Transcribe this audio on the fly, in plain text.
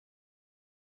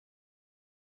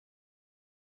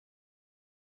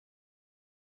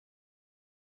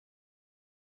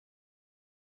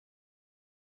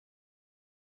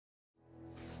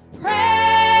Praise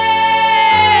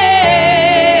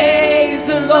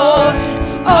the Lord,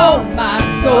 oh my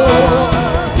soul.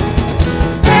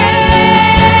 Praise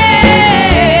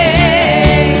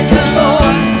the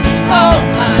Lord, oh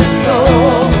my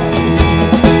soul.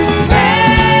 Praise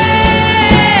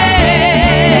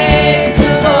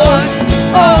the Lord,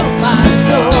 oh my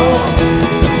soul.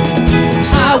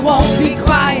 I won't be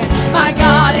quiet, my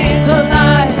God is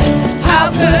alive. How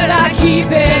could I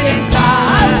keep it inside?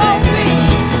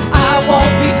 I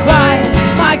won't be quiet,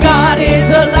 my God is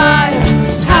alive.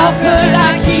 How could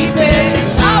I keep it?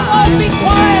 I won't be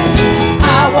quiet,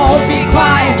 I won't be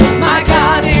quiet, my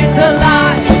God is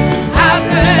alive. How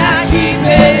could I keep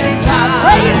it inside?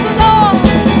 Praise the Lord.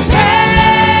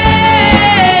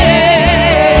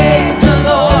 Praise the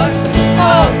Lord,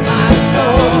 oh my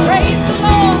soul. Praise the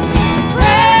Lord. Praise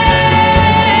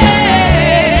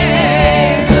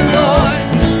the Lord,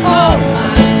 oh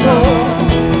my soul.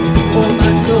 Oh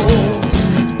my soul.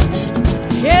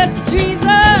 Yes,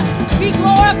 Jesus, be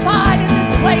glorified in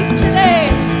this place today.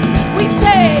 We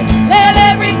say, let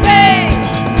everything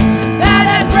that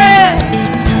has breath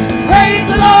praise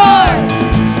the Lord.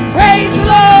 Praise the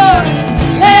Lord.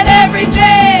 Let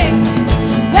everything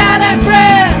that has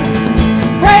breath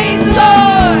praise the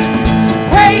Lord.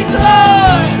 Praise the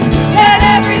Lord. Let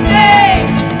everything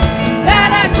that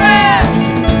has breath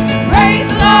praise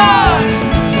the Lord.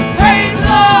 Praise the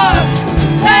Lord.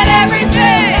 Let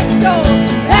everything, let's go,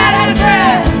 that has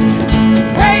breath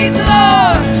praise the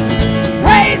Lord.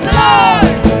 Praise the Lord.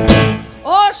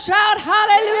 Oh, shout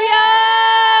hallelujah.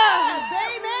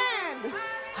 Amen.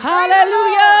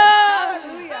 Hallelujah.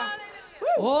 Hallelujah.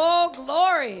 Oh,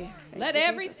 glory. Let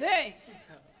everything.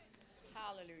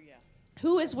 Hallelujah.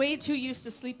 Who is way too used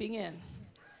to sleeping in?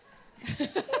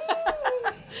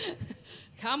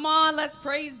 Come on, let's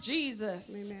praise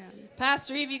Jesus. Amen.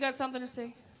 Pastor Eve, you got something to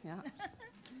say? Yeah.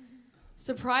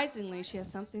 Surprisingly, she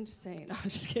has something to say. No, I'm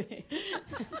just kidding.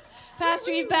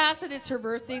 Pastor Eve Bassett, it's her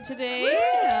birthday today.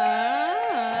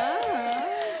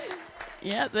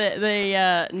 Yeah,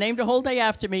 they named a whole day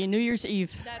after me, New Year's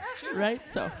Eve. That's true. Right?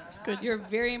 So it's good. You're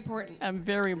very important. I'm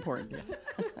very important.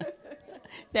 Yeah.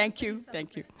 Thank you.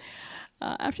 Thank you.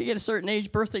 After you get a certain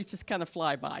age, birthdays just kind of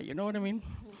fly by. You know what I mean?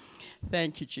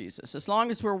 Thank you, Jesus. As long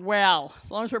as we're well,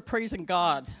 as long as we're praising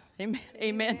God. Amen,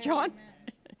 Amen John?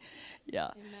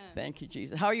 Yeah. Amen. Thank you,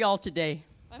 Jesus. How are you all today?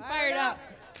 I'm fired up.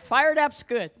 Fired up's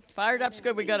good. Fired up's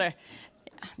good.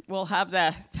 We'll have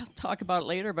that, talk about it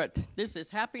later, but this is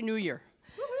Happy New Year.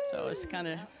 So it's kind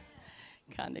of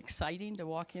exciting to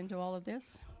walk into all of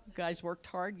this. You guys worked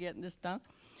hard getting this done.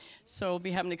 So we'll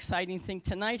be having an exciting thing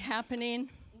tonight happening.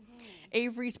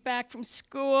 Avery's back from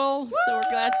school, so we're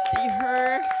glad to see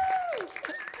her.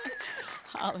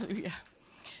 Hallelujah.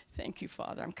 Thank you,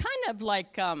 Father. I'm kind of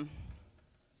like,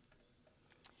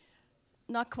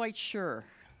 not quite sure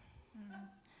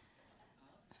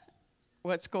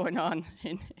what's going on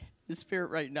in the spirit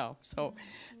right now. So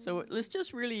let's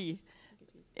just really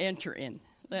enter in.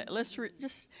 Let's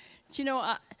just,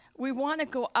 we want to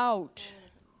go out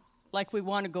like we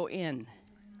want to go in.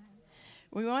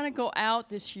 We want to go out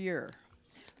this year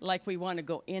like we want to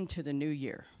go into the new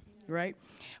year, right?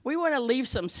 We want to leave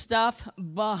some stuff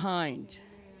behind,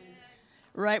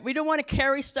 right? We don't want to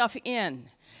carry stuff in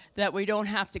that we don't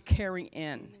have to carry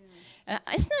in.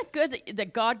 Isn't it good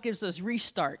that God gives us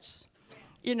restarts?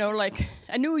 Like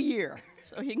a new year.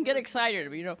 So you can get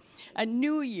excited, a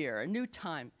new year, a new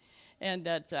time. And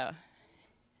that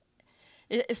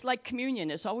it's like communion.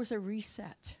 It's always a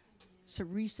reset. It's a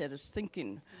reset. It's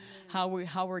thinking how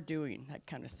we're doing, that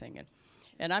kind of thing.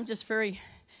 And I'm just very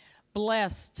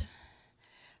blessed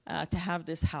to have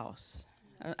this house.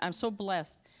 I'm so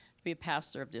blessed to be a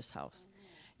pastor of this house.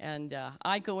 And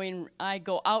I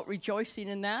go out rejoicing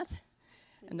in that,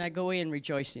 and I go in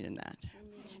rejoicing in that.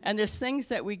 And there's things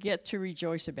that we get to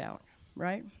rejoice about,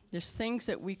 right? There's things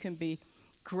that we can be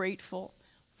grateful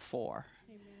for.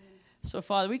 Amen. So,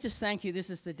 Father, we just thank you.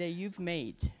 This is the day you've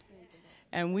made,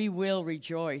 and we will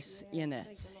rejoice in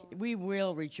it. We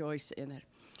will rejoice in it.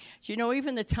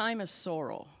 Even the time of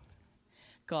sorrow,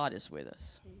 God is with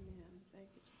us. Amen. Thank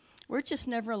you. We're just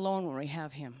never alone when we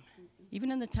have him.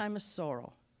 Even in the time of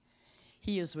sorrow,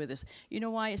 he is with us. You know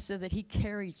why it said that he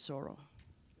carried sorrow?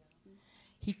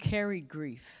 He carried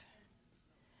grief,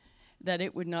 that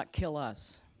it would not kill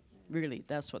us. Really,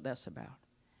 that's what that's about.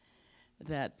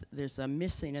 That there's a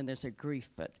missing and there's a grief,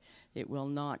 but it will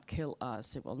not kill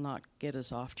us. It will not get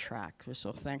us off track. We're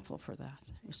so thankful for that.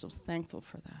 We're so thankful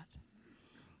for that.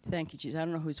 Thank you, Jesus. I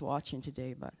don't know who's watching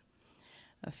today, but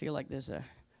I feel like there's a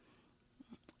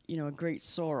great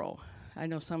sorrow. I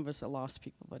know some of us are lost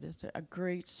people, but it's a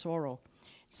great sorrow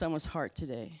someone's heart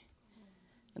today.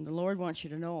 And the Lord wants you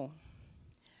to know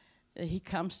that he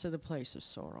comes to the place of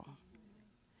sorrow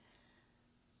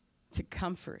to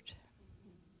comfort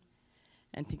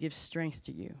and to give strength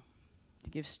to you,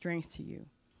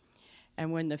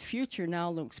 And when the future now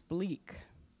looks bleak,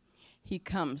 he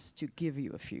comes to give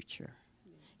you a future.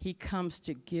 He comes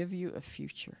to give you a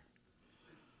future.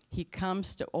 He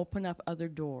comes to open up other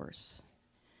doors.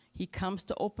 He comes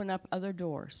to open up other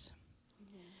doors.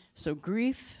 So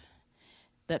grief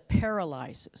that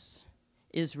paralyzes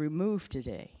is removed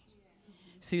today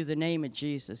through the name of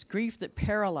Jesus. Grief that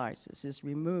paralyzes is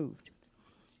removed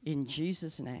in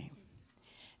Jesus' name.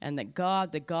 And that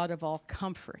God, the God of all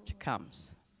comfort,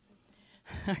 comes.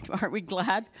 Aren't we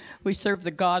glad we serve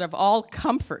the God of all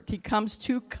comfort? He comes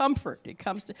to comfort. He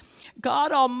comes to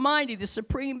God Almighty, the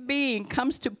Supreme Being,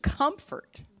 comes to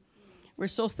comfort. We're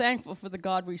so thankful for the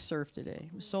God we serve today.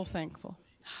 We're so thankful.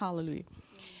 Hallelujah.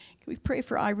 Can we pray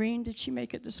for Irene? Did she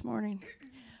make it this morning?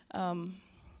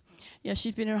 Yeah,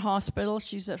 she's been in a hospital.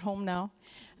 She's at home now.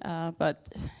 But,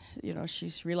 you know,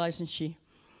 she's realizing she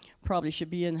probably should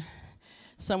be in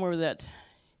somewhere that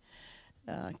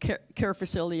care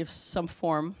facility of some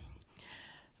form.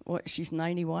 What, she's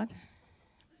 91?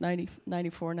 90,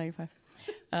 94, 95?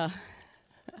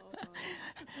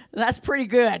 That's pretty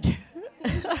good.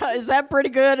 Is that pretty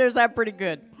good or is that pretty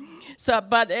good? So,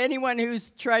 but anyone who's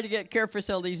tried to get care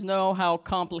facilities know how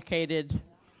complicated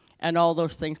and all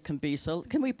those things can be. So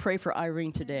can we pray for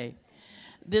Irene today?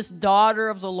 This daughter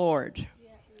of the Lord,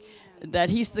 that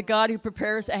he's the God who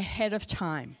prepares ahead of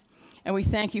time. And we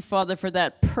thank you, Father, for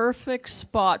that perfect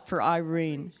spot for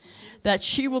Irene, that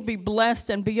she will be blessed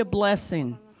and be a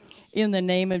blessing in the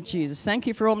name of Jesus. Thank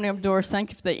you for opening up doors. Thank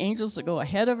you for the angels that go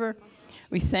ahead of her.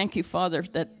 We thank you, Father,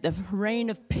 that the reign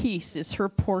of peace is her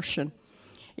portion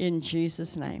in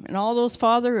Jesus' name. And all those,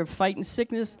 Father, who are fighting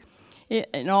sickness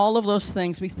and all of those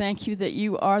things, we thank you that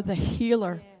you are the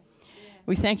healer.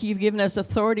 We thank you you've given us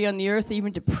authority on the earth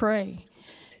even to pray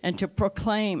and to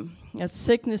proclaim that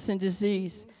sickness and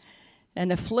disease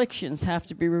and afflictions have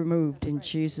to be removed in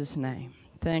Jesus' name.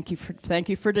 Thank you for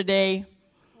today.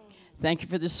 Thank you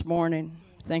for this morning.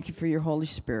 Thank you for your Holy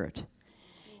Spirit.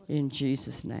 In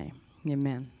Jesus' name,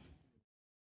 amen.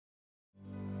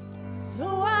 So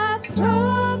I throw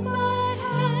up my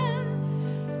hands,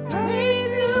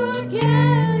 praise you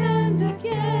again and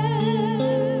again.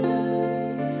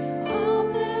 All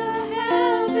that I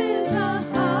have is a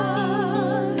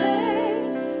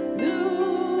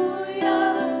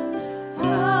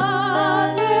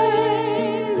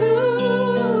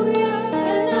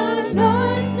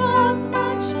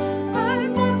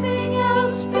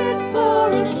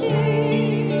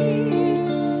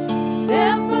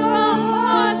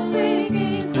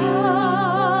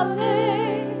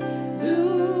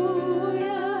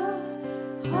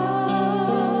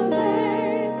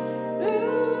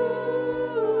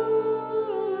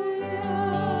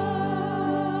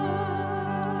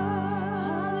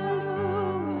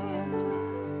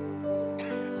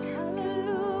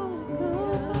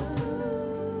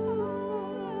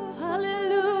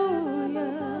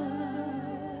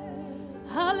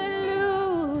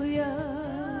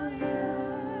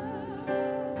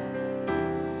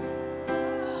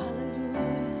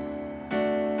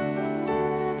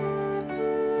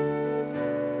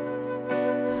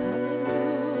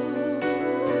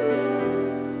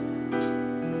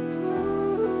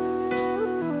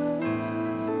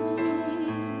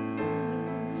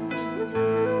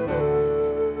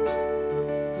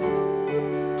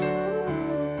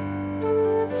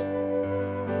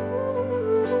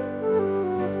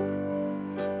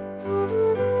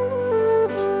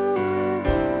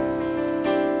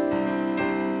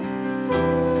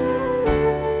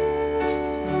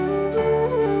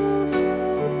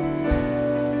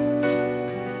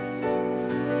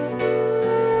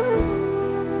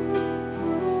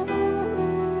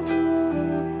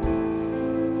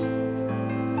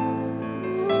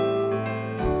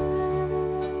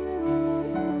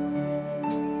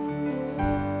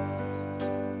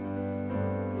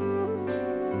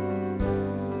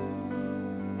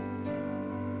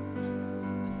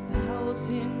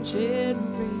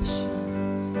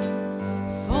generations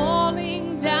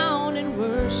falling down in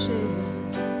worship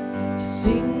to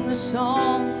sing the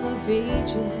song of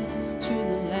ages to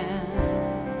the Lamb.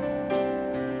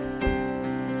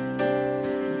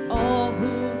 And all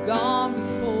who've gone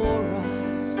before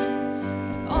us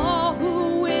and all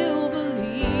who will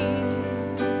believe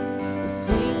will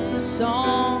sing the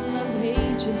song of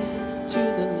ages to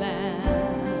the Lamb.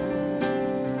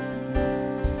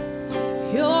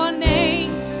 Your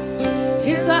name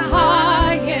is the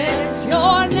highest.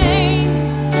 Your name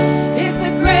is the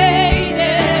greatest.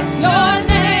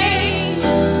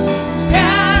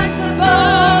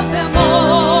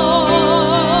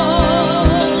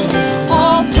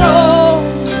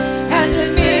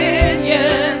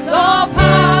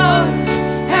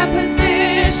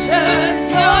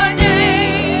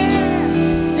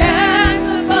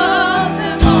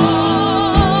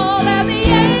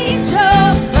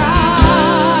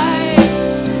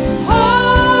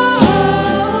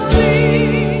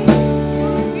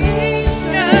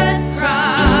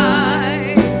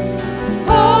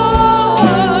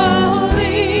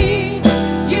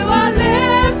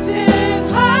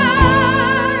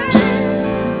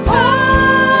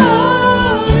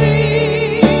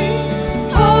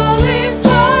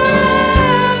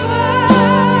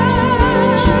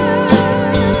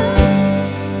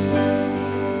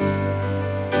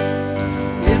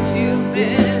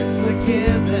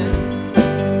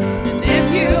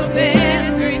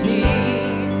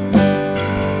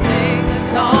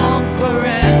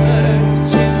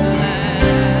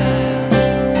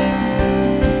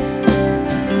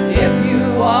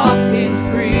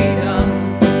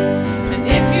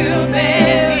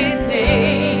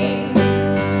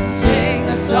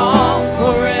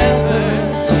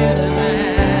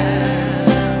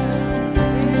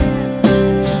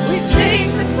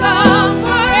 sing the song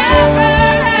forever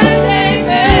and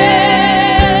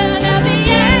amen. And the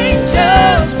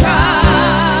angels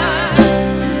cry,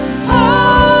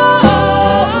 holy,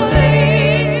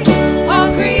 all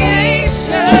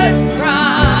creation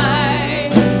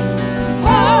cries,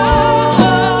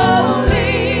 holy,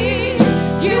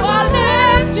 you are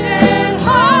lifted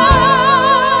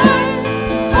high,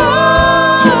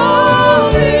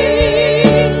 holy,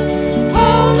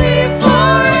 holy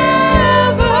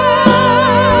forever.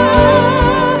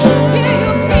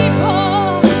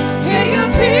 Hear your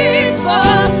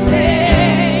people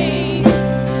sing,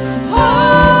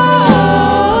 holy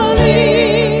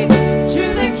to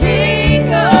the King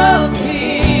of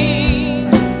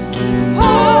Kings,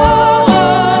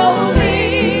 holy,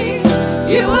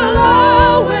 you will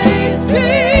always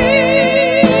be,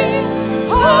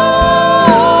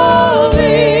 holy,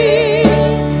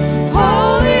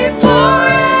 holy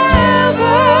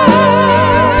forever.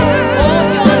 Oh,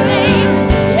 your name,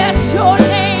 yes, your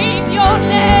name, your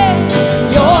name,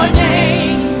 your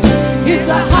name is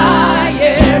the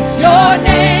highest, your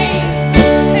name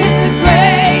is the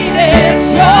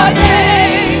greatest, your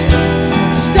name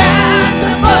stands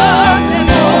above them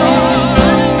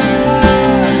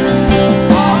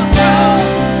all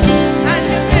thrones and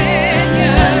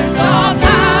dominions, all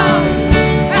powers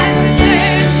and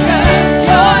positions,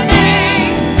 your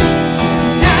name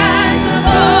stands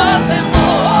above them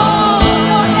all.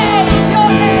 Your name, your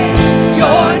name,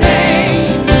 your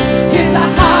name is the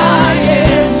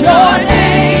highest, your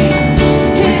name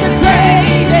is the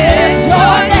greatest,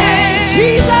 your name,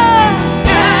 Jesus,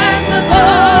 stands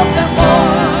above them all.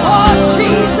 Oh,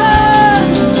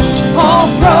 Jesus, all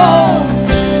thrones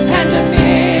and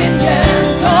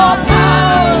dominions, all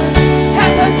powers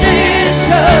and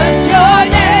positions, your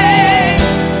name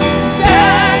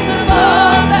stands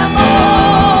above them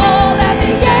all. And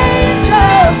the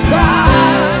angels cry,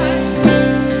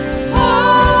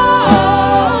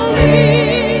 holy,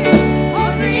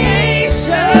 all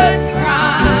creation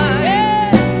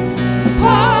cries,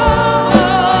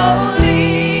 holy,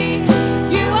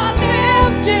 you are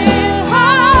lifted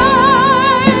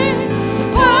high,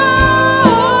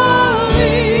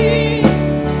 holy,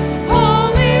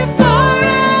 holy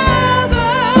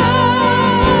forever.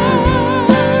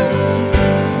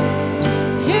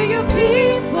 Hear your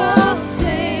people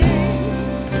sing,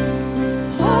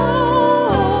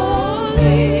 holy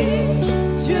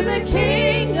to the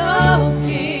King of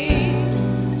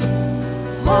Kings,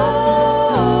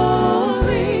 holy,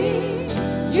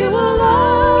 you will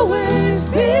always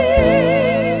be,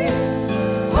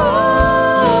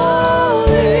 holy,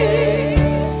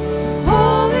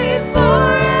 holy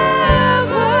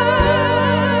forever.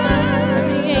 And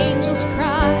the angels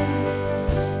cry,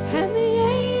 and the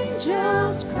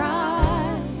angels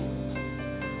cry,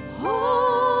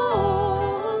 holy,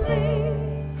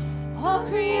 all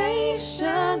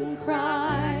creation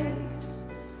cries,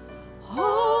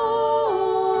 holy,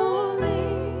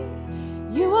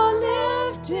 you are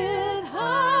lifted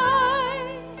high,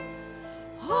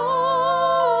 holy,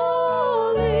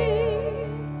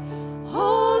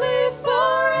 holy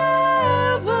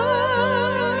forever.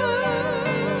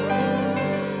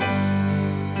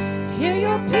 Hear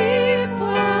your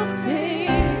people sing,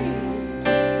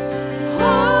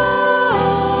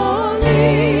 holy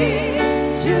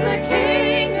to the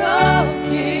King of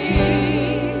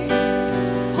Kings,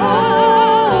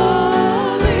 holy,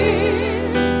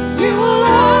 you will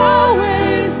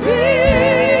always be,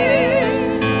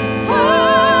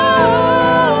 holy,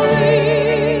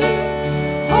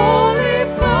 holy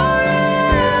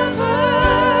forever.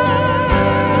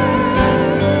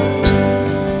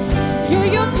 Hear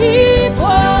your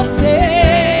people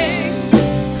sing,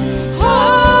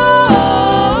 holy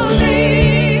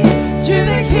to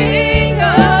the King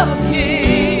of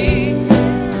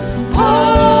Kings,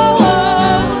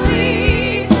 holy,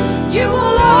 you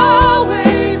will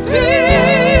always be,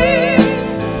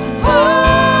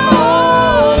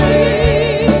 holy,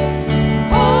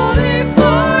 holy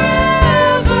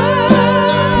forever.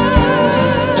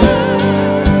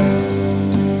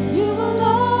 You will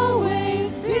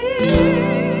always be,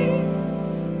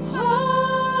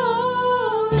 holy,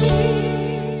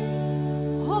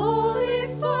 holy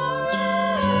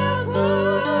forever.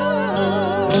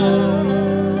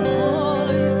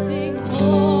 Holy, sing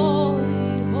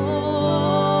holy, holy,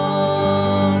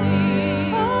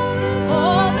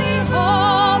 holy,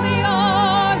 holy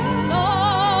are you,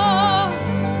 Lord.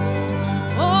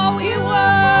 Oh, we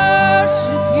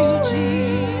worship you,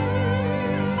 Jesus.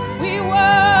 We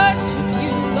worship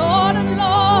you, Lord of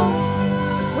Lords.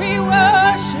 We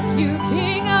worship you,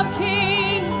 King of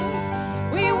Kings.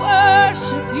 We worship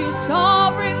worship you,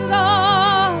 sovereign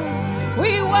God.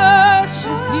 We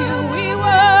worship you, we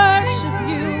worship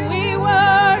you, we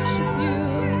worship you.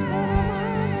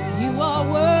 You are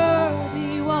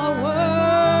worthy, you are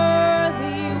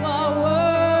worthy, you are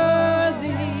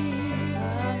worthy.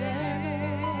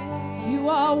 You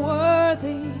are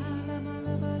worthy,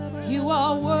 you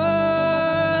are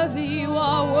worthy, you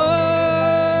are worthy.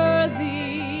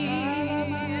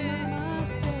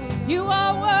 You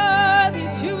are worthy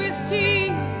to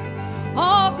receive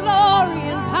all glory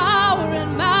and power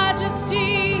and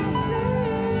majesty.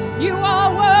 You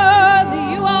are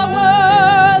worthy, you are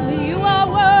worthy, you are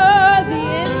worthy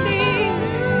indeed.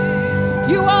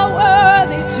 You are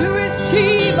worthy to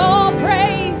receive all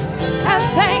praise and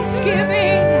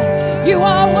thanksgiving. You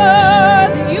are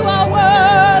worthy, you are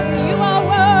worthy, you are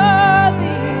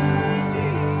worthy.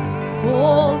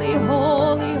 Holy,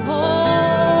 holy,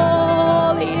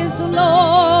 holy is the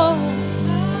Lord.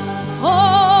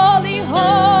 Holy,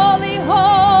 holy,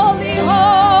 holy,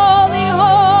 holy,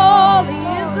 holy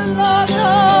is the Lord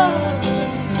God,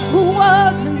 who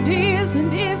was and is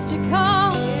to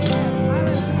come.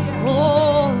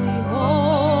 Holy,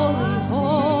 holy,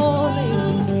 holy,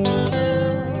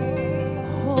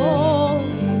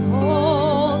 holy,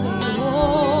 holy,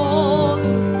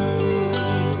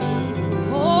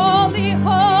 holy, holy,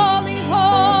 holy,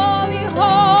 holy,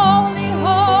 holy,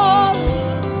 holy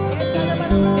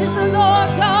is the Lord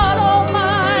God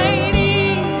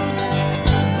Almighty.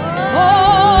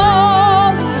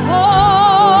 Holy,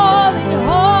 holy,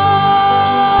 holy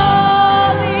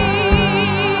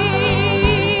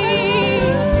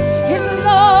is the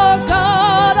Lord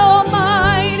God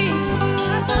Almighty,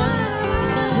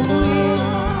 who is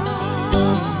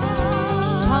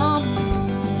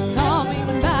coming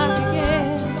back again,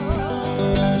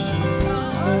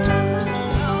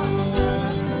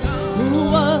 who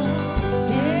was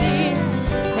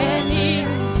and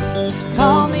is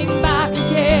coming back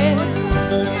again,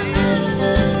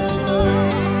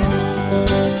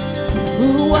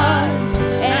 who was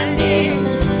and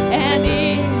is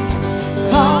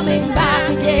coming back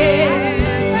again.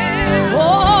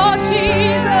 Oh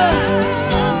Jesus,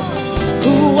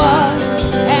 who was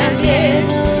and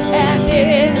is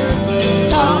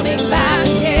coming back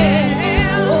again.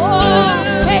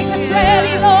 Oh, make us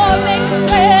ready, Lord, make us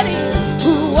ready.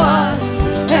 Who was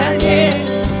and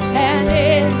is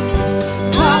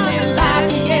coming back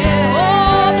again.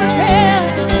 Oh,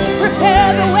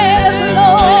 prepare the way of the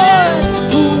Lord.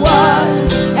 Who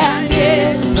was and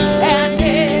is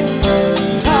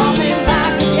coming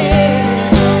back again.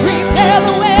 Prepare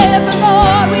the way of the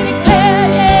Lord, we declare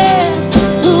yes.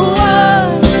 Who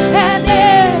was and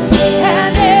is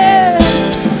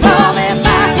coming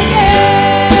back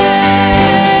again.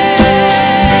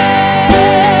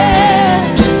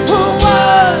 Who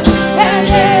was and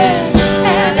is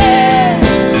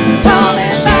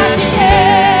coming back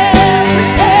again.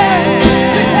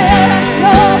 Prepare us,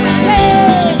 Lord, we say.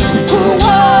 Who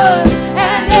was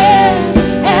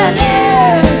and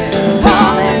is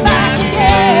coming back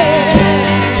again.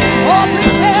 Oh,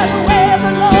 prepare the way of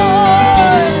the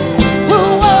Lord. Who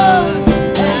was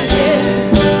and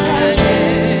is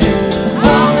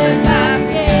coming back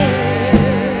again.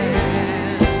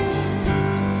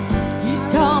 He's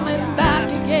coming back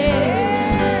again.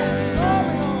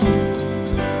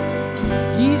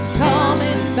 He's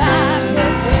coming back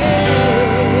again.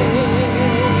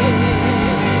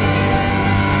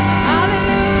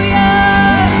 Hallelujah.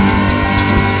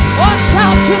 Oh,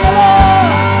 shout to the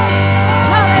Lord.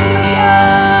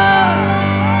 Hallelujah.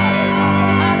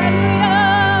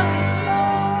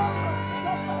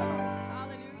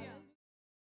 Hallelujah.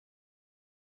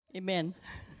 Amen.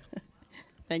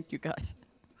 Thank you, guys.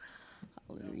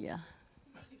 Hallelujah.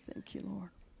 Thank you, Lord.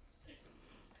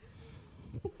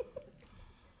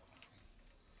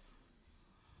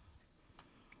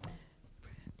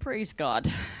 Praise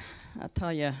God. I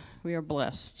tell you, we are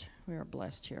blessed. We are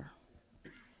blessed here.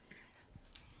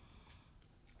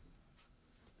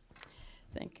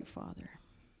 Thank you, Father.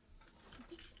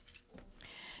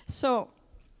 So,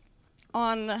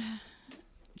 on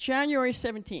January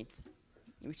 17th,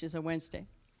 which is a Wednesday,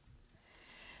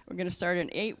 we're going to start an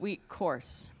 8-week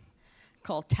course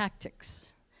called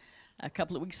Tactics. A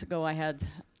couple of weeks ago, I had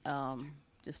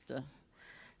just a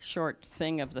short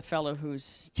thing of the fellow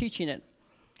who's teaching it.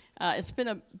 It's been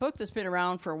a book that's been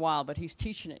around for a while, but he's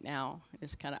teaching it now.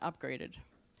 It's kind of upgraded.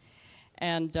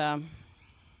 And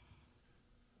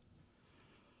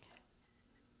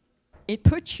it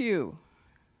puts you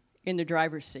in the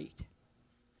driver's seat,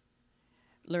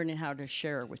 learning how to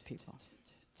share with people.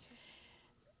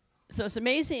 So it's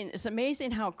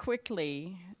amazing how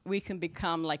quickly we can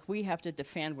become like we have to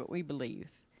defend what we believe.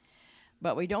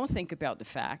 But we don't think about the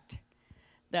fact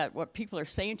that what people are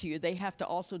saying to you, they have to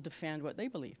also defend what they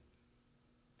believe.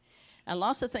 And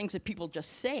lots of things that people just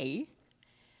say,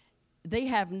 they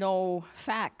have no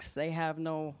facts. They have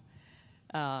no,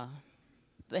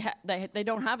 they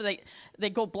don't have, they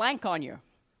go blank on you.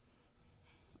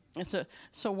 And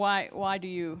so why do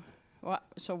you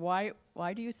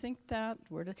think that?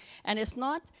 And it's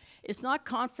not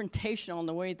confrontational in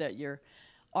the way that you're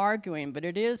arguing, but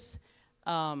it is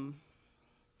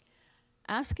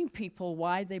asking people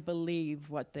why they believe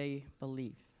what they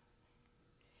believe.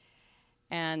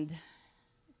 And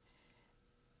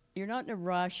you're not in a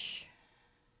rush.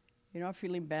 You're not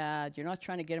feeling bad. You're not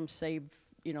trying to get them saved,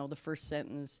 the first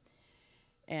sentence.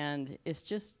 And it's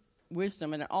just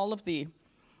wisdom and all of the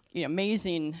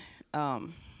amazing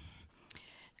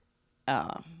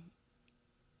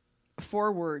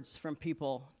forewords from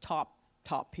people, top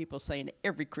people saying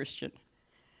every Christian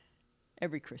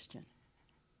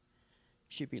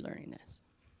should be learning this.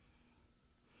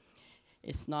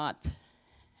 It's not,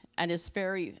 and it's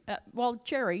very, well,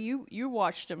 Jerry, you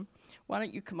watched him. Why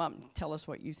don't you come up and tell us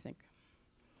what you think?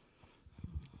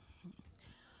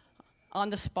 On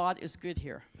the spot is good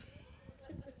here.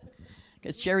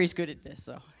 Because Jerry's good at this,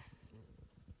 so.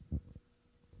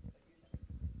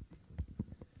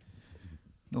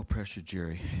 No pressure,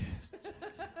 Jerry.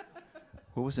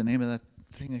 What was the name of that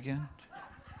thing again?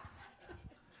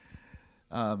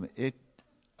 It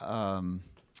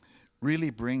really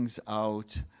brings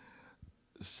out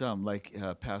some, like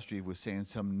Pastor Eve was saying,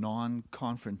 some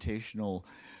non-confrontational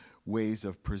ways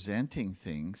of presenting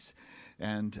things,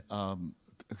 and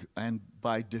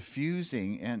by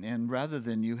diffusing, and rather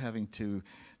than you having to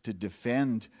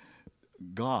defend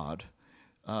God,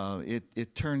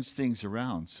 it turns things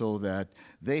around so that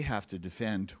they have to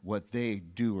defend what they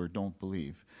do or don't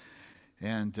believe.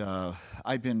 And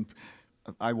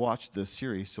I watched the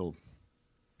series, so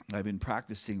I've been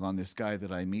practicing on this guy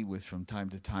that I meet with from time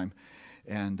to time,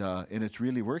 and it's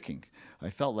really working. I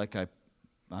felt like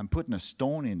I'm putting a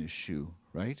stone in his shoe,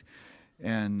 right?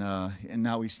 And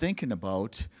now he's thinking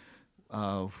about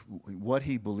what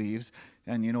he believes,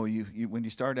 and you when you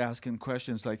start asking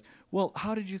questions like, well,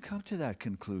 how did you come to that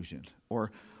conclusion,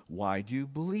 or why do you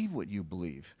believe what you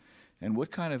believe, and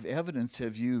what kind of evidence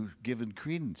have you given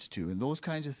credence to, and those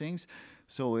kinds of things.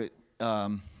 So it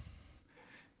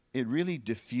really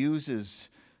diffuses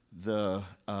the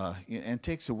and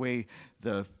takes away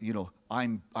the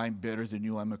I'm better than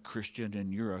you, I'm a Christian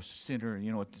and you're a sinner.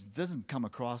 It doesn't come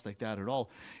across like that at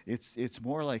all. It's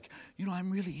more like,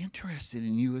 I'm really interested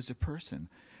in you as a person,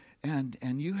 and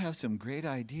you have some great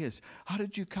ideas. How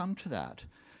did you come to that?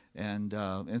 And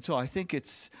so I think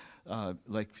it's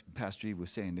like Pastor Eve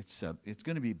was saying, it's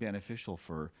going to be beneficial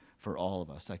for all of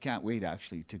us. I can't wait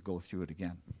actually to go through it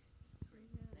again.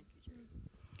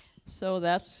 So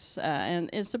that's, and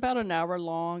it's about an hour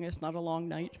long. It's not a long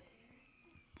night.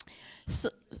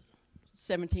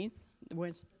 17th,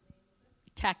 Wednesday.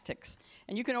 Tactics.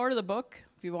 And you can order the book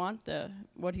if you want.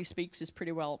 What he speaks is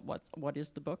pretty well what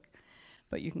is the book.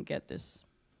 But you can get this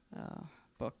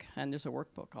book. And there's a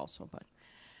workbook also, but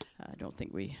I don't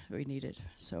think we need it.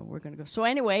 So we're going to go. So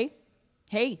anyway,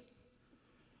 hey,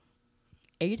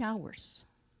 8 hours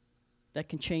that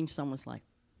can change someone's life.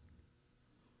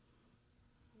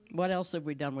 What else have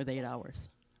we done with 8 hours,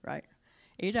 right?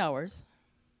 8 hours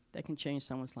that can change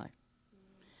someone's life.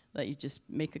 That you just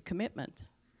make a commitment.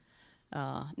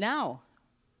 Now,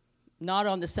 not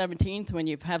on the 17th when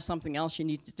you have something else you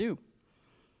need to do,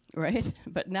 right?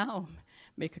 But now,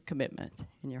 make a commitment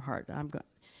in your heart. I'm going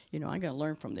to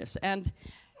learn from this, and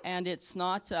it's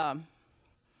not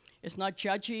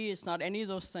judgy. It's not any of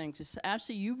those things. It's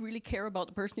actually you really care about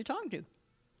the person you're talking to,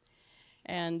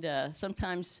 and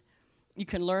sometimes you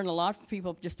can learn a lot from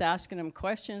people just asking them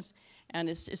questions, and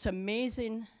it's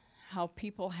amazing how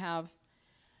people have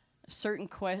certain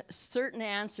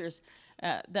answers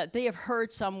that they have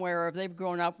heard somewhere or they've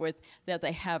grown up with that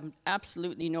they have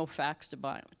absolutely no facts to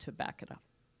back it up,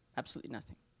 absolutely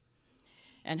nothing,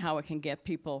 and how it can get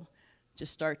people to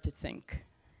start to think.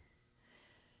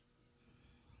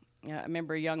 I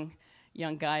remember a young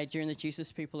guy during the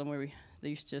Jesus People, and they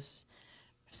used to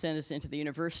send us into the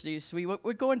universities. We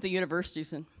would go into the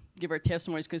universities and give our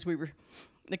testimonies because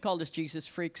they called us Jesus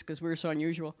freaks because we were so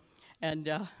unusual. And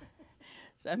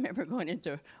so I remember going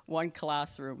into one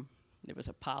classroom. There was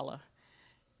a pile of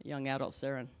young adults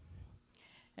there.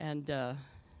 And I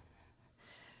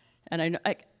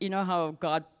how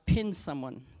God pins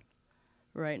someone,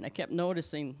 right? And I kept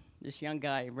noticing this young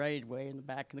guy right way in the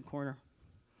back in the corner.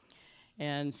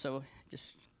 And so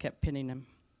just kept pinning him.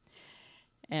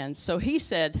 And so he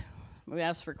said, we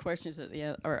asked for questions at the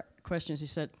end, or questions, he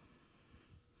said,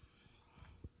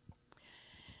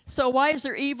 so why is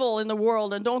there evil in the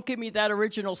world, and don't give me that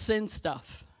original sin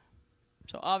stuff?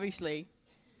 So obviously,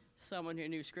 someone who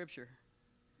knew Scripture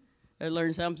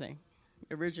learned something.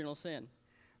 Original sin,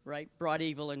 right? Brought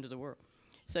evil into the world.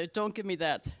 So don't give me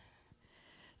that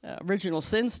original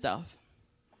sin stuff.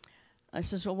 I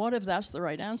said, well, what if that's the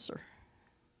right answer?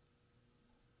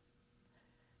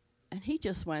 And he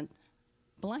just went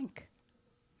blank.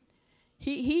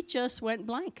 He just went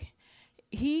blank.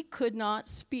 He could not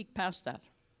speak past that.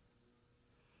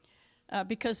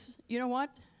 Because, you know what?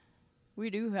 We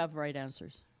do have right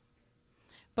answers.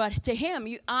 But to him,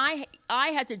 I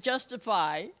had to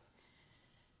justify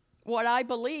what I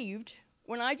believed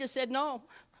when I just said no.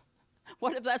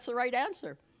 What if that's the right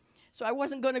answer? So I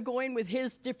wasn't going to go in with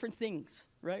his different things,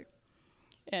 right?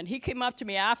 And he came up to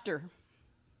me after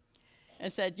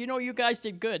and said, you know, you guys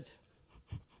did good.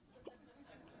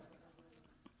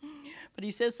 But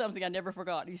he says something I never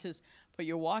forgot. He says, but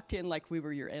you walked in like we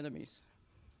were your enemies.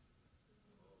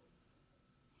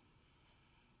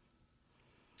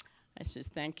 I says,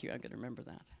 thank you, I'm going to remember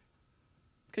that.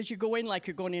 Because you go in like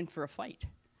you're going in for a fight,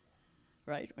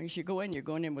 right? When you go in, you're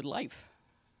going in with life,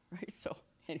 right? So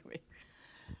anyway,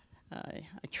 I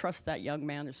trust that young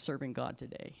man is serving God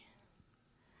today.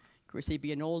 Of course, he'd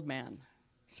be an old man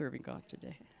serving God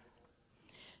today.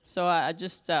 So I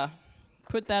just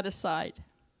put that aside.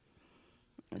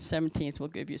 On the 17th, we'll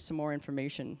give you some more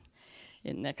information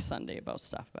in next Sunday about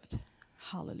stuff, but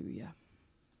hallelujah.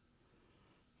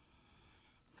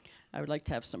 I would like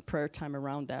to have some prayer time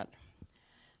around that.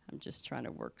 I'm just trying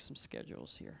to work some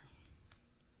schedules here.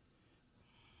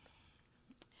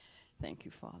 Thank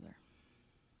you, Father.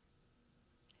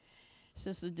 It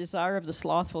says, the desire of the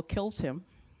slothful kills him,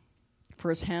 for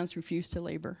his hands refuse to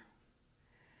labor.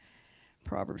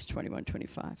 Proverbs 21:25.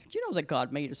 Do you know that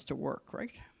God made us to work,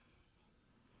 right?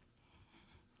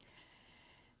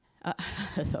 I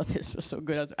thought this was so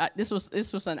good. This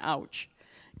was an ouch.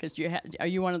 Because are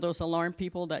you one of those alarm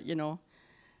people that, you know,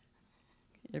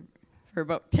 for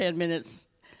about 10 minutes,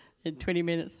 in 20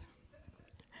 minutes?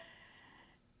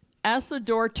 As the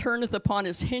door turneth upon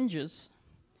his hinges,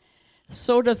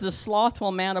 so doth the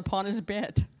slothful man upon his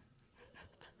bed.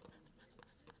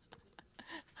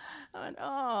 I went,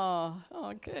 oh,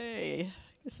 okay.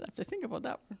 I guess I have to think about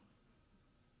that one.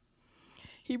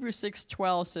 Hebrews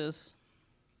 6:12 says,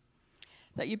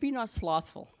 that you be not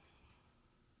slothful,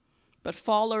 but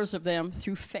followers of them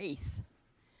through faith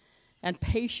and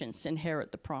patience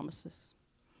inherit the promises.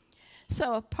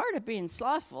 So a part of being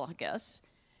slothful, I guess,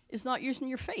 is not using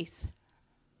your faith.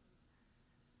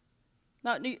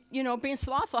 Not, you know, being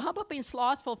slothful. How about being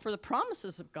slothful for the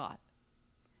promises of God?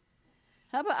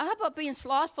 How about being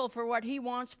slothful for what he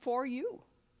wants for you?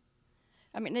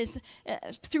 I mean, it's,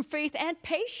 through faith and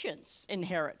patience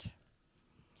inherit.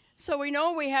 So we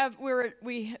know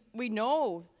we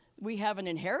know we have an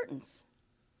inheritance,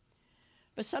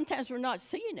 but sometimes we're not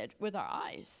seeing it with our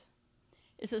eyes.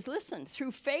 It says, listen,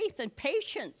 through faith and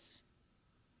patience.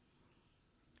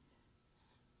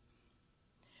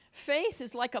 Faith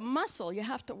is like a muscle. You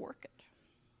have to work it.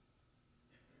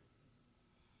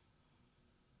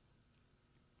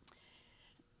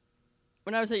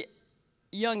 When I was a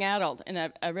young adult,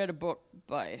 and I read a book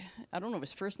by, I don't know if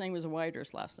his first name was White or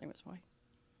his last name was White.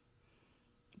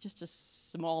 Just a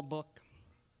small book.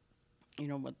 You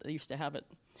know, what they used to have it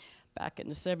back in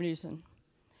the 70s.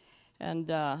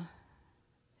 And I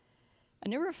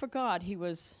never forgot he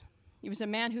was a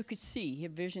man who could see. He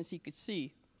had visions he could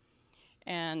see.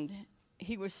 And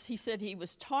he said he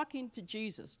was talking to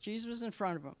Jesus. Jesus was in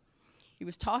front of him. He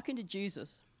was talking to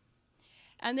Jesus.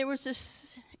 And there was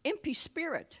this impy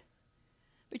spirit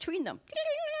between them,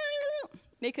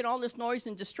 making all this noise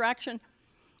and distraction.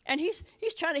 And he's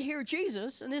trying to hear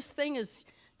Jesus, and this thing is,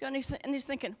 and he's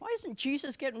thinking, why isn't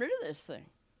Jesus getting rid of this thing?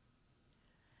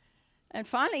 And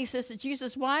finally he says to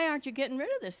Jesus, why aren't you getting rid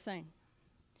of this thing?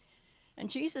 And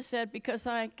Jesus said, because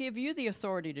I give you the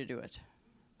authority to do it.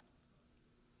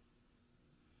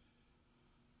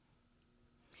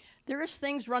 There is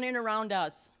things running around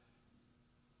us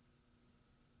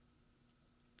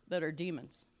that are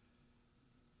demons.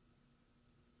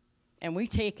 And we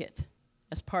take it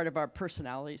as part of our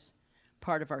personalities,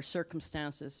 part of our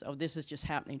circumstances. Oh, this is just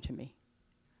happening to me.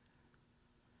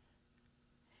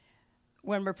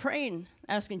 When we're praying,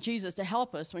 asking Jesus to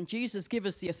help us, when Jesus gives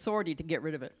us the authority to get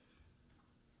rid of it.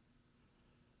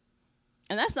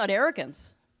 And that's not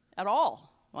arrogance at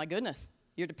all. My goodness.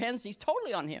 Your dependency is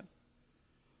totally on him.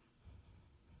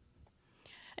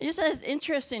 It just says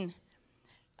interesting.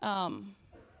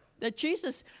 That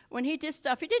Jesus, when he did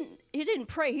stuff, he didn't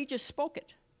pray, he just spoke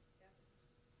it.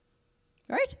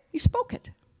 Right? He spoke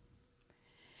it.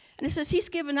 And it says he's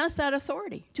given us that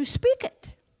authority to speak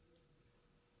it.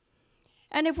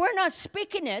 And if we're not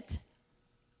speaking it,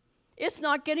 it's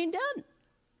not getting done.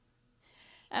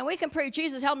 And we can pray,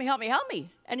 Jesus, help me, help me, help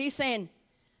me. And he's saying,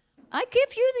 I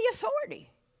give you the authority.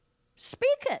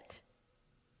 Speak it.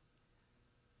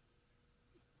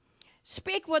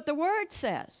 Speak what the word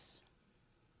says.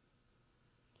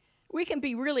 We can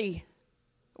be really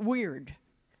weird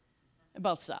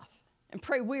about stuff and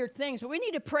pray weird things, but we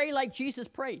need to pray like Jesus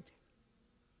prayed.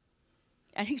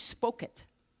 And he spoke it.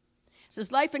 It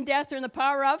says life and death are in the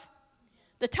power of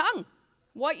the tongue.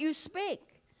 What you speak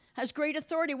has great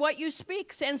authority. What you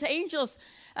speak sends angels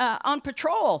on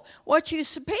patrol. What you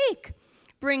speak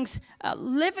brings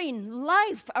living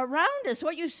life around us.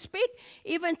 What you speak,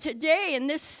 even today in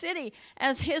this city,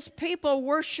 as his people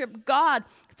worship God,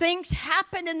 things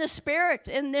happen in the spirit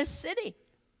in this city.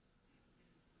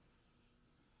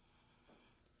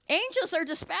 Angels are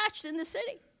dispatched in the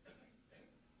city.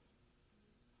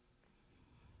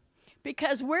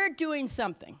 Because we're doing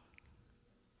something.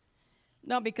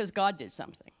 Not because God did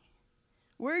something.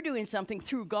 We're doing something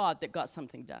through God that got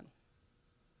something done.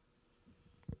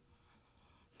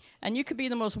 And you could be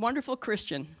the most wonderful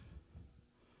Christian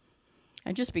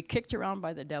and just be kicked around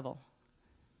by the devil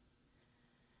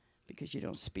because you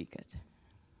don't speak it.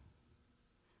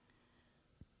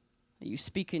 You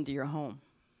speak into your home.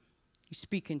 You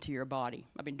speak into your body.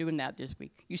 I've been doing that this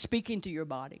week. You speak into your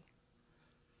body.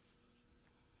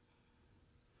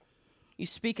 You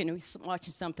speak into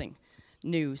watching something,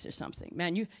 news or something.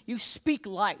 Man, you speak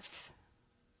life.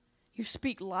 You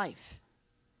speak life.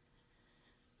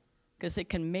 Because it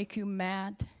can make you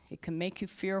mad. It can make you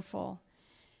fearful.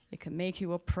 It can make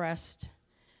you oppressed.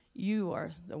 You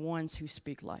are the ones who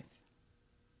speak life.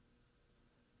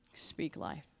 Speak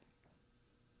life.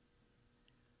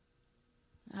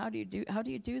 How do you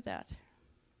do that?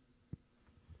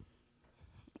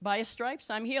 By his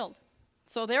stripes, I'm healed.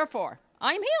 So therefore,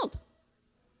 I'm healed.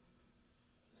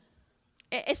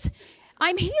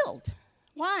 I'm healed.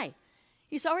 Why?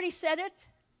 He's already said it.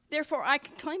 Therefore, I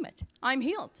can claim it. I'm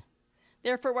healed.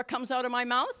 Therefore, what comes out of my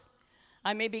mouth,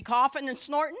 I may be coughing and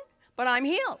snorting, but I'm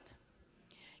healed.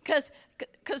 Because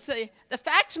the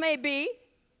facts may be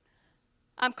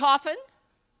I'm coughing,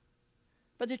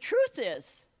 but the truth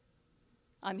is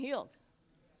I'm healed.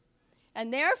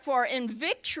 And therefore, in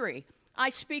victory, I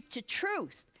speak to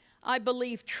truth. I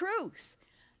believe truth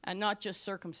and not just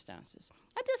circumstances.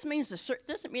 That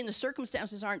doesn't mean the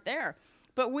circumstances aren't there,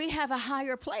 but we have a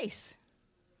higher place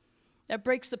that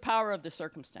breaks the power of the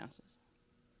circumstances.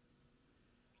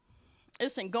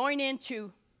 Listen, going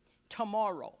into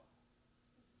tomorrow,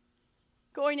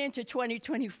 going into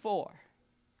 2024,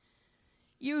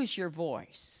 use your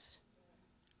voice.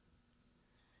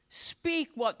 Speak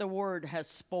what the word has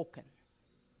spoken.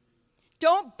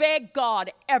 Don't beg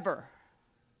God ever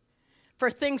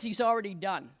for things he's already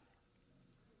done.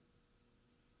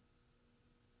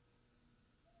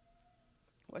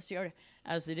 What's the order?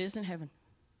 As it is in heaven.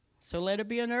 So let it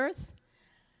be on earth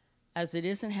as it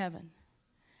is in heaven.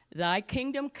 Thy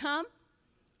kingdom come,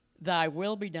 thy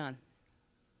will be done.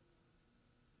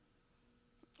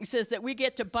 He says that we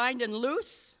get to bind and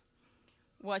loose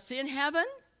what's in heaven.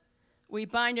 We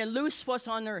bind and loose what's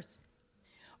on earth.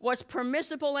 What's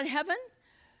permissible in heaven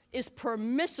is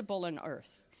permissible in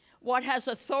earth. What has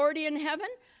authority in heaven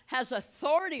has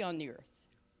authority on the earth.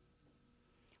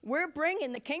 We're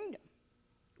bringing the kingdom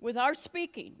with our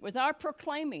speaking, with our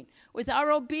proclaiming, with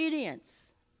our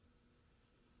obedience.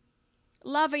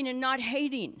 Loving and not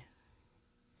hating.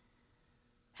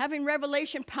 Having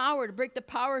revelation power to break the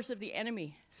powers of the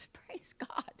enemy. Praise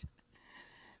God.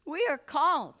 We are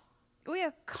called. We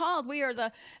are called.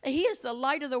 He is the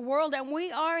light of the world, and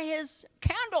we are his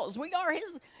candles. We are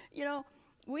his,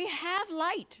 we have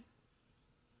light.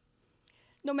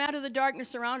 No matter the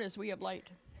darkness around us, we have light.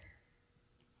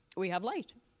 We have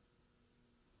light.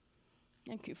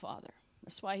 Thank you, Father.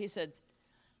 That's why he said,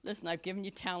 listen, I've given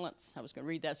you talents. I was going to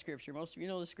read that scripture. Most of you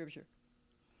know the scripture.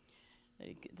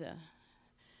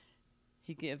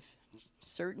 He gave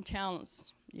certain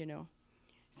talents,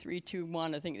 3, 2,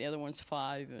 1. I think the other one's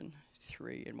 5 and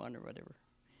 3 and 1 or whatever.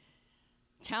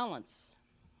 Talents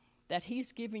that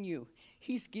he's given you.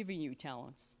 He's giving you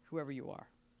talents, whoever you are.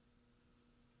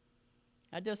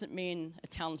 That doesn't mean a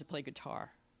talent to play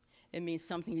guitar. It means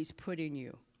something he's put in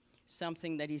you,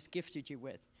 something that he's gifted you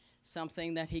with,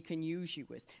 something that he can use you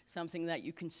with, something that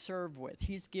you can serve with.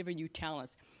 He's given you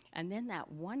talents. And then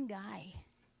that one guy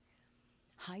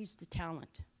hides the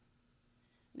talent.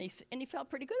 And he felt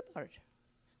pretty good about it.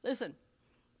 Listen,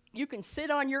 you can sit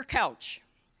on your couch.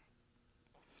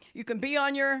 You can be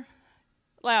on your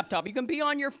laptop. You can be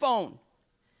on your phone.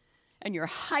 And you're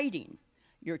hiding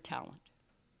your talent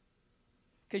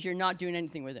because you're not doing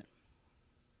anything with it.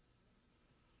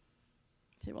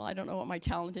 You say, well, I don't know what my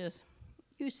talent is.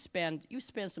 You spend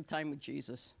some time with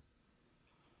Jesus.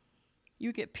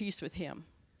 You get peace with him.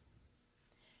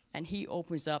 And he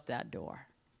opens up that door.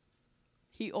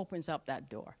 He opens up that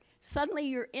door. Suddenly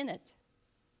you're in it.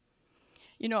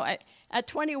 You know, at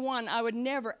 21, I would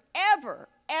never, ever,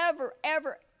 ever,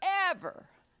 ever, ever,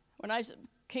 when I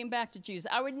came back to Jesus,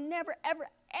 I would never, ever,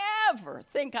 ever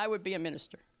think I would be a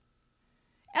minister.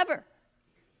 Ever.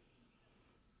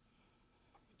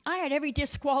 I had every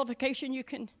disqualification you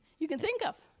can think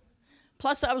of.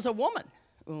 Plus, I was a woman.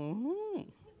 Ooh.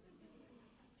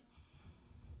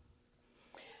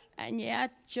 And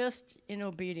yet, just in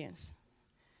obedience,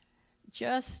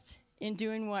 just in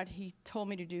doing what he told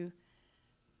me to do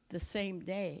the same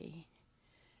day,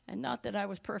 and not that I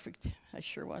was perfect, I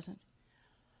sure wasn't,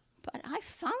 but I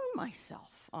found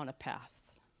myself on a path.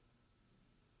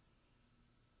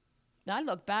 And I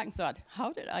looked back and thought,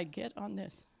 how did I get on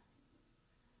this?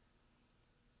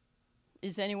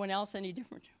 Is anyone else any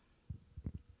different?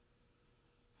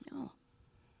 No.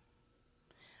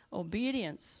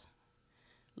 Obedience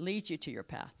leads you to your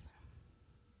path.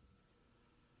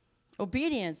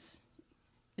 Obedience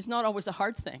is not always a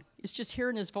hard thing. It's just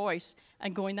hearing his voice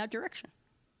and going that direction.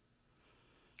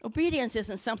 Obedience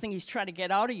isn't something he's trying to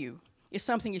get out of you. It's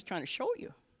something he's trying to show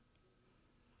you.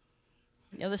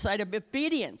 The other side of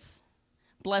obedience,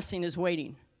 blessing is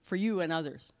waiting for you and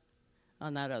others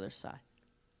on that other side.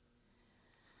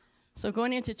 So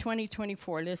going into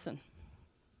 2024, listen.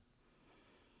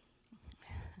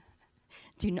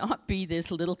 Do not be this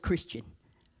little Christian.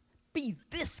 Be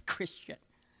this Christian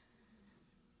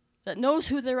that knows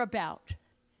who they're about,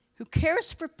 who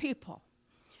cares for people,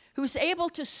 who's able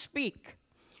to speak,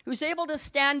 who's able to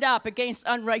stand up against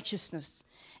unrighteousness,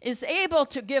 is able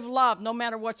to give love no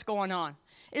matter what's going on,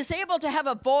 is able to have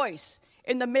a voice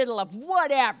in the middle of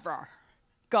whatever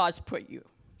God's put you.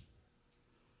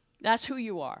 That's who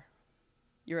you are.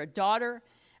 You're a daughter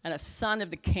and a son of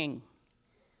the King.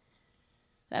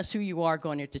 That's who you are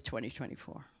going into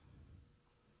 2024.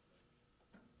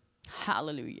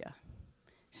 Hallelujah.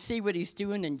 See what he's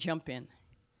doing and jump in.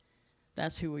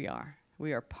 That's who we are.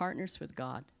 We are partners with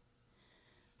God.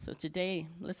 So today,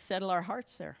 let's settle our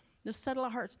hearts there. Let's settle our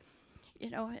hearts.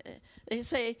 You know, they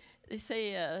say,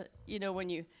 you know, when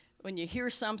you hear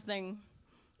something,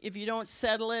 if you don't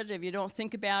settle it, if you don't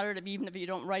think about it, even if you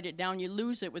don't write it down, you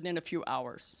lose it within a few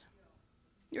hours.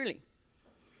 Really.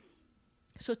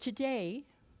 So today,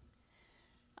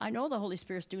 I know the Holy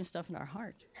Spirit's doing stuff in our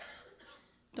heart.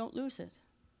 Don't lose it.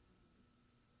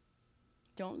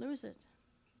 Don't lose it.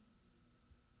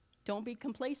 Don't be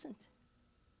complacent.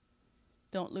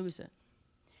 Don't lose it.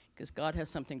 Because God has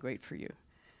something great for you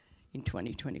in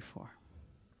 2024.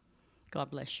 God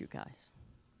bless you guys.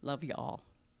 Love you all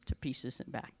to pieces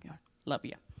and back. Love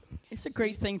you. It's a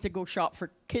great thing to go shop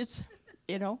for kids,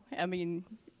 you know. I mean,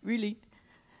 really.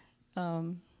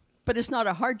 But it's not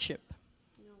a hardship.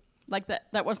 No. Like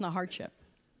that wasn't a hardship.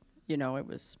 You know, it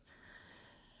was,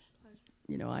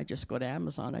 you know, I just go to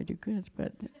Amazon, I do good,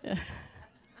 but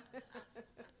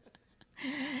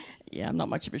yeah, I'm not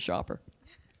much of a shopper.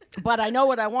 But I know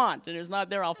what I want, and it's not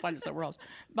there, I'll find it somewhere else.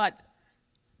 But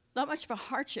not much of a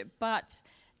hardship, but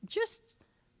just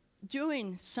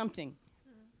doing something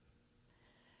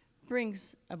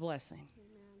brings a blessing.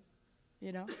 Amen.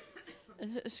 You know?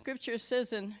 Scripture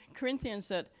says in Corinthians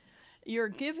that your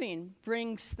giving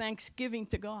brings thanksgiving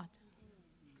to God.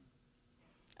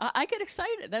 I get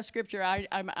excited. That scripture, I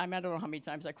don't know how many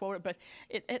times I quote it, but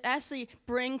it actually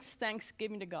brings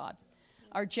thanksgiving to God.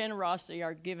 Our generosity,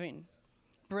 our giving,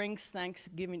 brings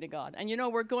thanksgiving to God. And you know,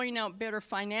 we're going out better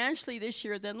financially this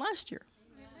year than last year.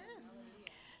 Amen.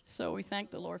 So we thank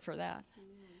the Lord for that.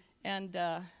 Amen. And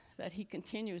that he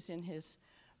continues in his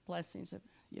blessings, of,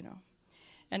 you know.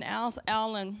 And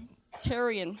Al and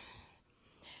Terry in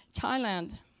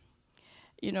Thailand,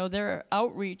 you know, their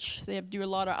outreach, they do a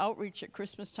lot of outreach at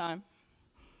Christmas time.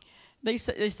 They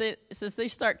say it says they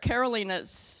start caroling at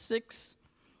 6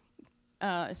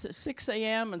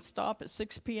 a.m. and stop at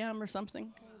 6 p.m. or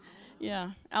something.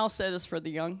 Yeah, Al said it's for the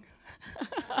young.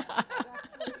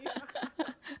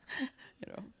 You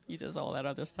know, he does all that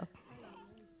other stuff.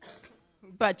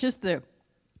 But just the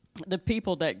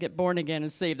people that get born again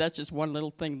and saved, that's just one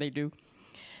little thing they do.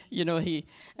 You know, he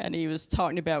was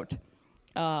talking about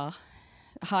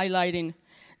highlighting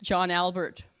John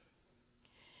Albert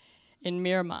in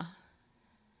Myanmar.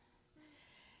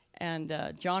 And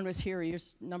John was here a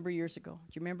number of years ago. Do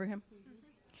you remember him?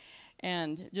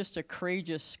 And just a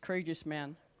courageous, courageous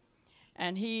man.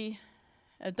 And he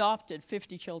adopted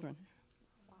 50 children.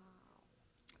 Wow.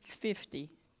 50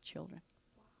 children.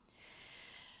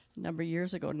 A number of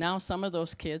years ago. Now some of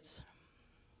those kids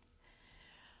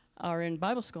are in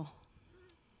Bible school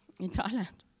in Thailand.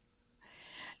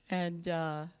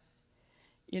 And,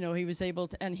 he was able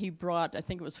to, and he brought, I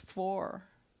think it was 4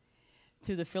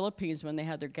 to the Philippines when they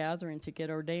had their gathering to get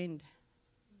ordained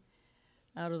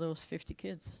out of those 50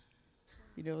 kids.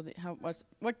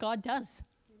 What God does.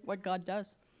 What God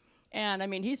does. And,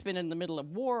 he's been in the middle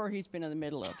of war. He's been in the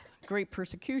middle of great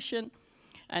persecution.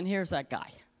 And here's that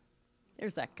guy.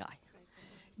 There's that guy.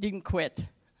 Didn't quit.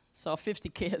 Saw 50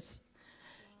 kids.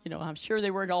 I'm sure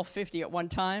they weren't all 50 at one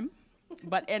time,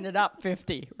 but ended up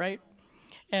 50, right?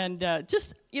 And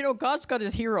God's got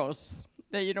his heroes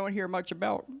that you don't hear much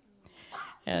about.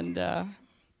 And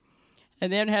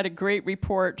then had a great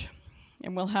report,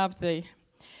 and we'll have the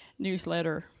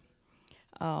newsletter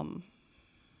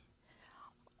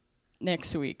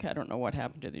next week. I don't know what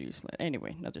happened to the newsletter.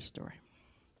 Anyway, another story.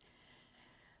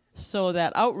 So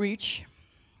that outreach,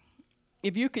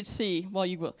 if you could see, well,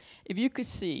 you will, if you could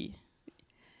see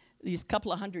these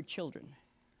couple of hundred children,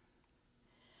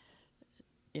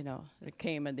 that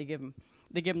came and they give them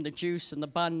the juice and the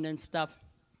bun and stuff,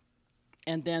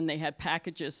 and then they had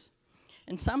packages,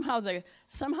 and somehow the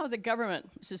government,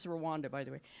 this is Rwanda, by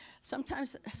the way,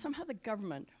 somehow the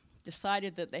government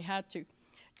decided that they had to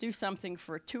do something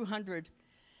for 200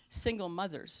 single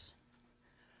mothers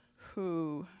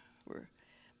who were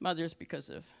mothers because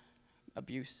of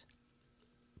abuse,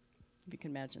 if you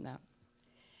can imagine that.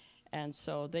 And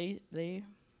so they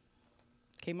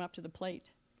came up to the plate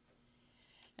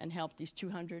and helped these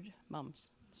 200 moms.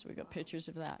 So we got pictures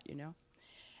of that,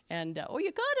 And,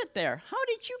 you got it there. How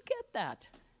did you get that?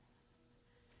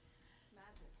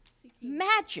 It's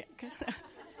magic. Magic.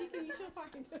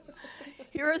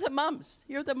 Here are the mums.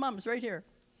 Here are the mums right here.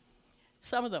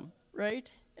 Some of them, right?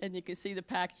 And you can see the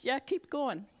package. Yeah, keep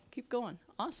going. Keep going.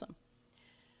 Awesome.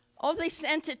 Oh, they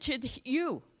sent it to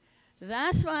you.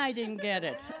 That's why I didn't get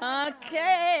it.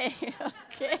 Okay.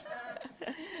 Okay.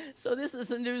 So this is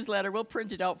a newsletter. We'll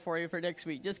print it out for you for next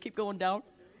week. Just keep going down.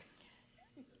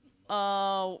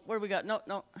 What do we got?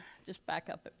 No. Just back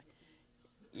up.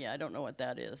 Yeah, I don't know what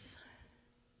that is.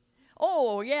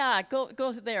 Oh, yeah.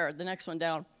 Go there. The next one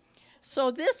down. So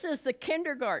this is the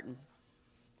kindergarten.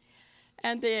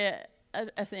 And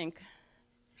I think,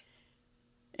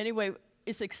 anyway,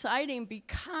 it's exciting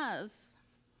because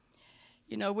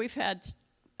we've had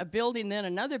a building, then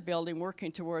another building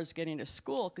working towards getting a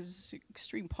school because it's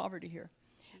extreme poverty here.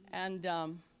 And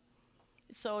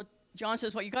so John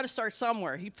says, well, you got to start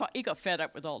somewhere. He got fed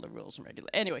up with all the rules and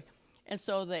regulations. Anyway, and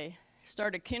so they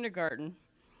started kindergarten.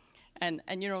 And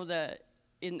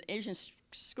in Asian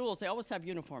schools, they always have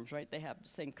uniforms, right? They have the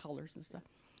same colors and stuff.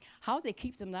 How they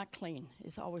keep them that clean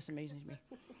is always amazing to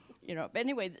me. But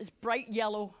anyway, it's bright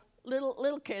yellow,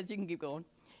 little kids, you can keep going.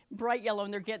 Bright yellow,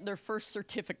 and they're getting their first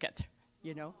certificate,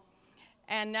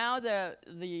 And now the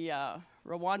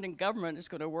Rwandan government is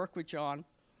going to work with John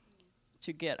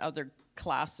to get other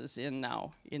classes in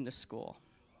now in the school.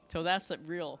 So that's a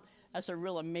real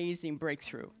amazing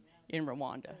breakthrough in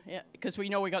Rwanda. Yeah, because we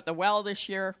know we got the well this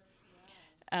year.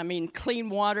 Clean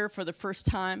water for the first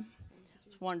time.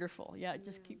 It's wonderful. Yeah,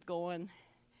 just keep going.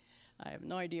 I have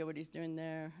no idea what he's doing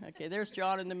there. Okay, there's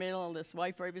John in the middle, and this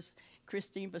wife,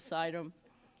 Christine, beside him.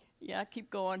 Yeah, keep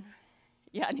going.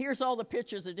 Yeah, and here's all the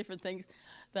pictures of different things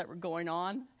that were going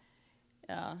on.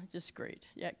 Just great.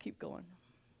 Yeah, keep going.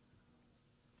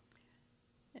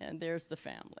 And there's the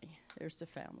family. There's the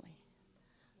family.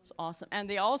 It's awesome. And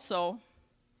they also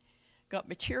got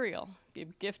material,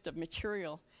 gave gift of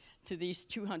material to these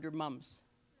 200 mums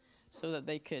so that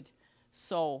they could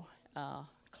sew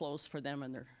clothes for them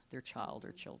and their child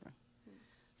or children.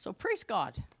 So praise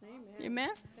God.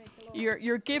 Amen.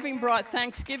 Your giving brought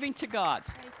thanksgiving to God.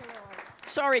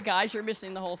 Sorry, guys, you're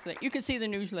missing the whole thing. You can see the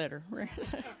newsletter.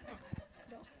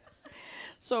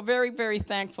 So very, very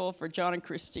thankful for John and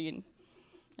Christine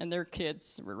and their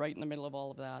kids. We're right in the middle of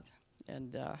all of that.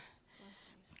 And, of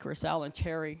course, Al and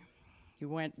Terry,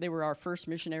 they were our first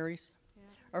missionaries,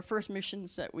 our first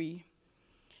missions that we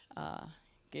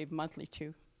gave monthly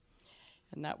to.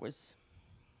 And that was,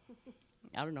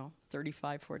 I don't know,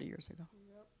 35, 40 years ago.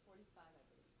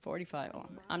 45. Oh,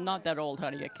 I'm not that old,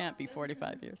 honey. I can't be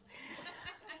 45 years.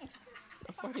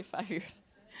 So 45 years.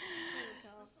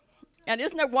 And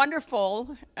isn't it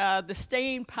wonderful, the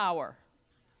staying power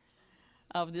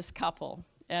of this couple?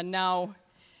 And now,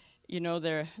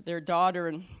 their daughter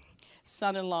and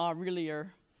son-in-law really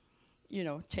are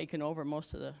taken over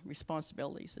most of the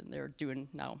responsibilities, and they're doing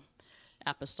now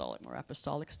more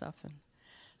apostolic stuff. And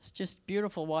it's just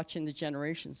beautiful watching the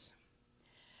generations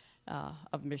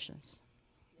of missions,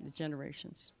 the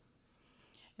generations.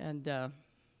 And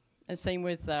same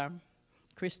with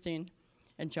Christine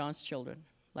and John's children.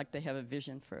 Like they have a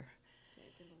vision for,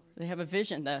 they have a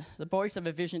vision. The boys have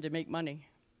a vision to make money.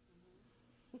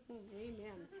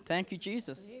 Amen. Thank you,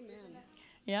 Jesus. Amen.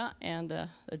 Yeah, and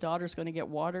the daughter's going to get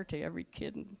water to every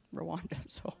kid in Rwanda.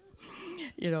 So,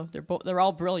 they're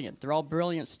all brilliant. They're all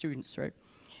brilliant students, right?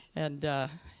 And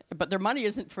but their money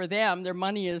isn't for them. Their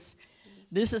money is,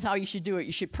 this is how you should do it.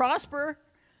 You should prosper.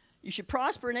 You should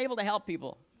prosper and able to help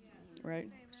people, right?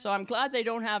 Amen. So I'm glad they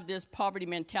don't have this poverty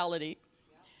mentality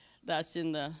that's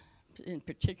in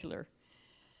particular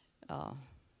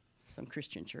some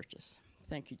Christian churches.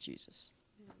 Thank you, Jesus.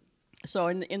 So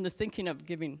in the thinking of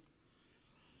giving,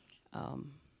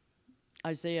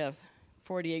 Isaiah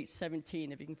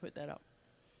 48:17, if you can put that up.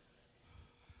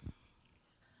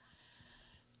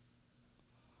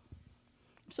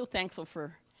 I'm so thankful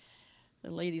for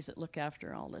the ladies that look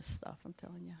after all this stuff, I'm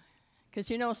telling you. Because,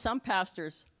 some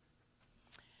pastors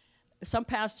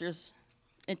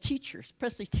and teachers,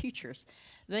 especially teachers,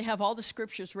 they have all the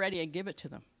scriptures ready and give it to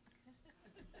them.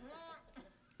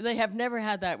 They have never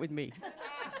had that with me.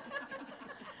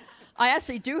 I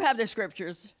actually do have the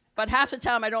scriptures, but half the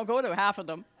time I don't go to half of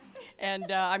them,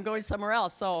 and I'm going somewhere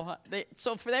else. So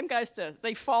for them guys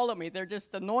they follow me. They're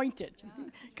just anointed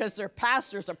because their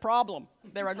pastor's a problem.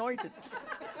 They're anointed.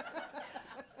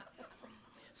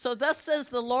 So thus says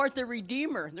the Lord, the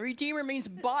Redeemer. The Redeemer means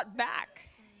bought back.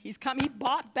 He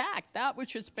bought back that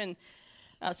which has been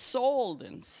sold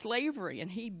in slavery,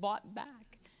 and he bought back.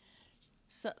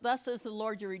 So thus says the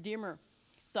Lord, your Redeemer,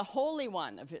 the Holy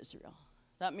One of Israel.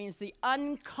 That means the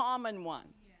uncommon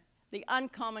one, the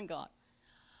uncommon God.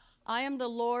 I am the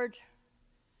Lord.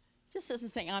 He just doesn't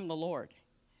say I'm the Lord.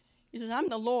 He says, I'm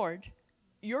the Lord,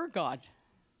 your God.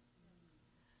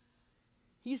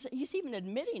 He's even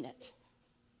admitting it.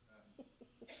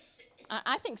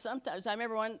 I think sometimes, I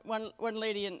remember one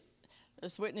lady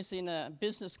was witnessing a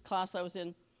business class I was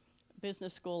in,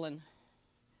 business school, and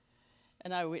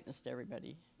I witnessed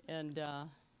everybody. And I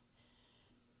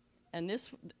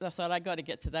thought, I got to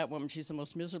get to that woman. She's the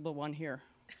most miserable one here.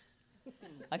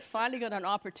 I finally got an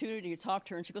opportunity to talk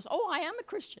to her, and she goes, oh, I am a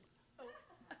Christian.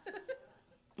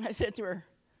 I said to her,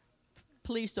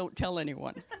 please don't tell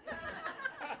anyone.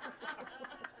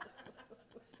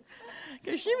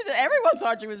 Because everyone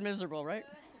thought she was miserable, right?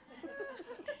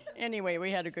 Anyway, we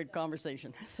had a good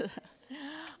conversation.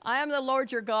 I am the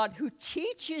Lord your God who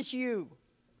teaches you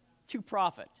to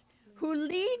profit, who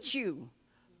leads you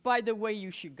by the way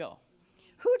you should go.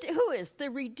 Who is?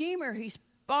 The Redeemer. He's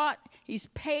bought, he's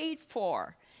paid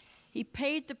for. He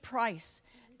paid the price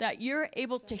that you're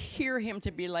able to hear him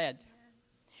to be led.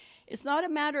 It's not a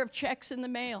matter of checks in the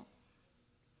mail,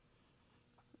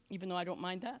 even though I don't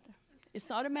mind that. It's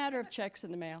not a matter of checks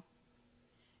in the mail.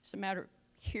 It's a matter of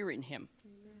hearing him.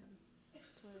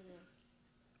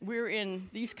 We're in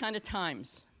these kind of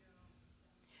times.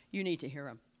 You need to hear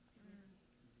him.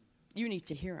 You need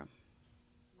to hear him.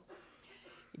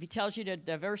 If he tells you to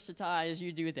diversitize,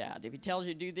 you do that. If he tells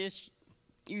you to do this,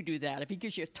 you do that. If he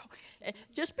gives you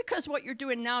just because what you're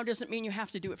doing now doesn't mean you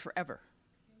have to do it forever.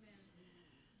 Amen.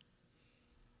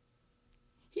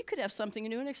 He could have something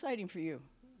new and exciting for you.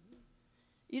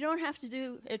 You don't have to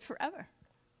do it forever.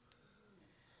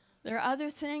 There are other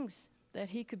things that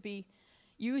he could be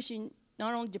using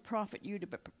not only to profit you,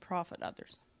 but profit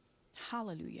others.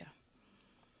 Hallelujah.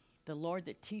 The Lord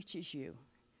that teaches you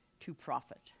to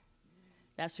profit.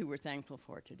 That's who we're thankful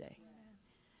for today.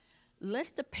 Amen.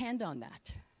 Let's depend on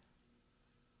that.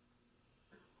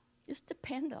 Just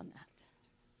depend on that.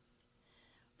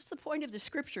 What's the point of the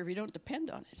scripture if you don't depend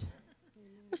on it?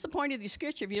 What's the point of the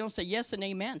scripture if you don't say yes and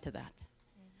amen to that?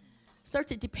 Start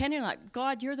to depend on it.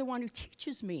 God, you're the one who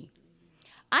teaches me.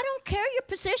 I don't care your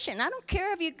position. I don't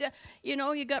care if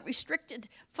you got restricted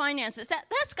finances.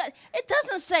 That's got. It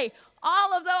doesn't say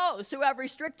all of those who have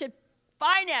restricted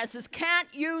finances can't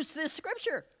use this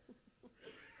scripture.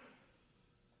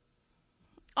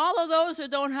 All of those who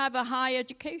don't have a high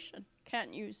education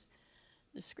can't use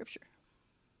this scripture.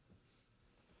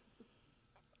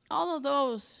 All of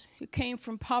those who came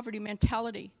from poverty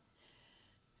mentality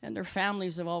and their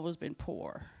families have always been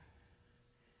poor,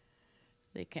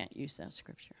 they can't use that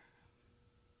scripture.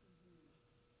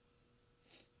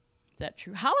 Is that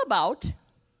true? How about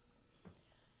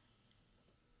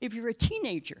if you're a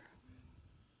teenager?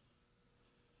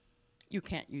 You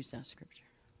can't use that scripture.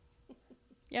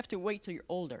 You have to wait till you're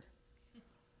older.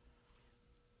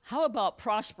 How about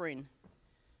prospering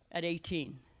at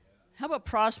 18? How about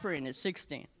prospering at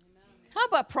 16? How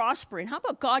about prospering? How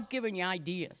about God giving you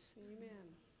ideas?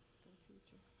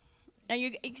 And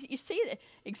you see the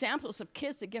examples of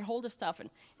kids that get hold of stuff and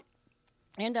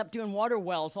end up doing water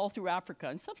wells all through Africa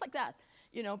and stuff like that,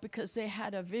 you know, because they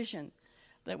had a vision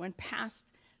that went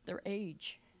past their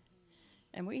age.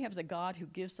 And we have the God who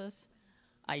gives us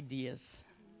ideas.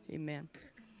 Amen.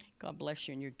 God bless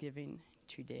you in your giving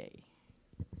today.